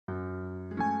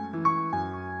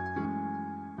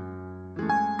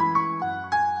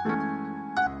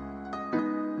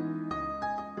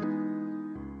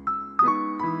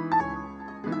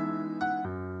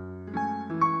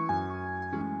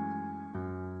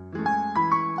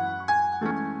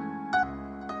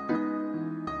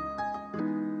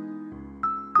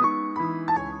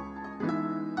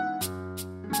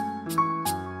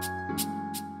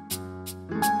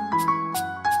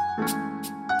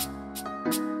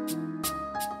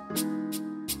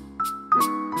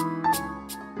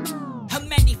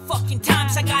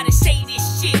times I gotta say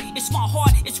this shit. It's my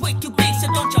heart, it's way too big, so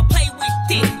don't y'all play with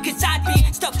it. Cause I've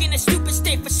been stuck in a stupid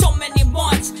state for so many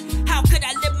months. How could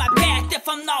I live my path if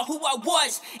I'm not who I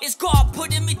was? Is God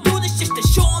putting me through this just to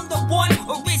show him the one?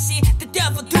 Or is it the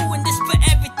devil doing this for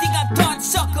everything I've done,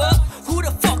 sucker? Who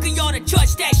the fuck are y'all to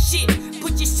judge that shit?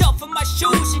 Put yourself in my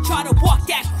shoes and try to walk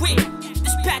that quick.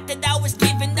 This path that I was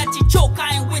given, that's a joke,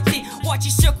 I ain't with it. Watch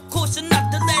your circle close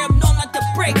enough to let them know not to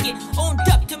break it. Owned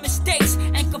up to mistakes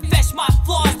and confess my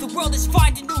flaws. The world is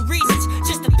finding new reasons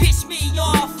just to piss me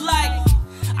off. Like,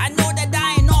 I know that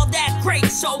I ain't all that great,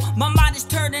 so my mind is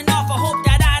turning off. I hope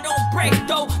that I don't break,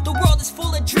 though. The world is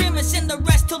full of dreamers and the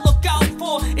rest to look out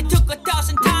for. It took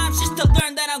 1,000 times just to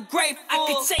learn that I'm grateful. I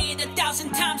could say it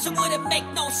 1,000 times, it wouldn't make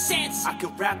no sense. I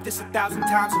could rap this 1,000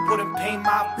 times, it wouldn't pay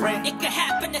my rent. It could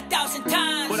happen 1,000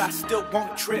 times, but I still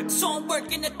won't trip. So I'm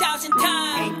working 1,000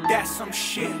 times. Ain't that some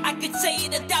shit? I could say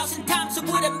it 1,000 times, it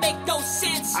wouldn't make no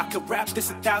sense. I could rap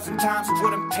this 1,000 times, it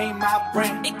wouldn't pay my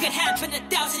rent. It could happen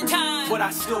 1,000 times, but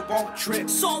I still won't trip.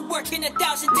 So I'm working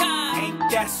 1,000 times.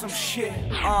 Ain't that some shit?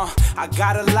 I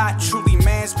got a lot, truly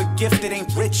man's but gifted.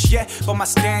 Ain't rich yet, but my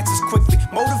stance is quickly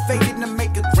motivated to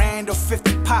make a grand or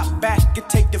 50. Pop back and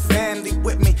take the family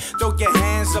with me. Throw your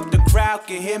hands up, the crowd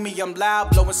can hear me. I'm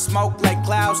loud, blowing smoke like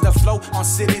clouds that float on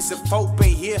cities. If hope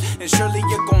ain't here, and surely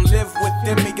you're gon' live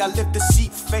within me. I live to see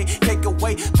fate, take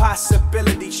away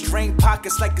possibilities. Drain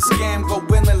pockets like a scam, go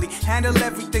willingly. Handle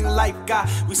everything life got,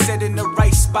 we set in the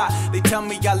right spot. They tell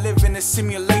me I live in a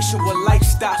simulation where life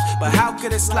stops, but how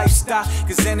could this life stop?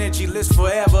 Cause energy lives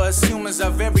forever. Us humans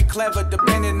are very clever,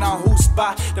 depending on who's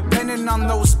by, depending on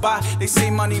those by. They say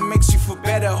money makes you feel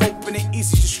better, hoping it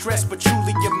eases your stress, but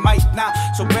truly it might not.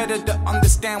 So better to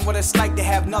understand what it's like to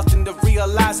have nothing, to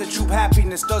realize that true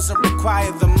happiness doesn't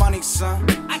require the money, son.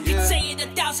 I could say it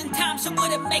 1,000 times, it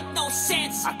wouldn't make no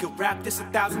sense. I could rap this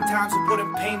 1,000 times, it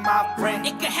wouldn't pay my rent.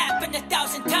 It could happen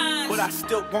 1,000 times, but I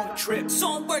still won't trip.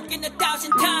 So I'm working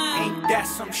 1,000 times. Ain't that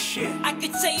some shit? I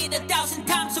could say it 1,000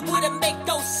 times, it wouldn't make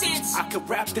no sense. I could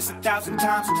rap this 1,000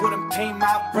 times, it wouldn't pay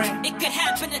my rent. It could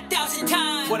happen 1,000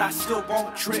 times, but I still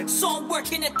won't trip. So I'm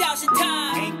working 1,000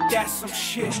 times. Ain't that some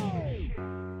shit?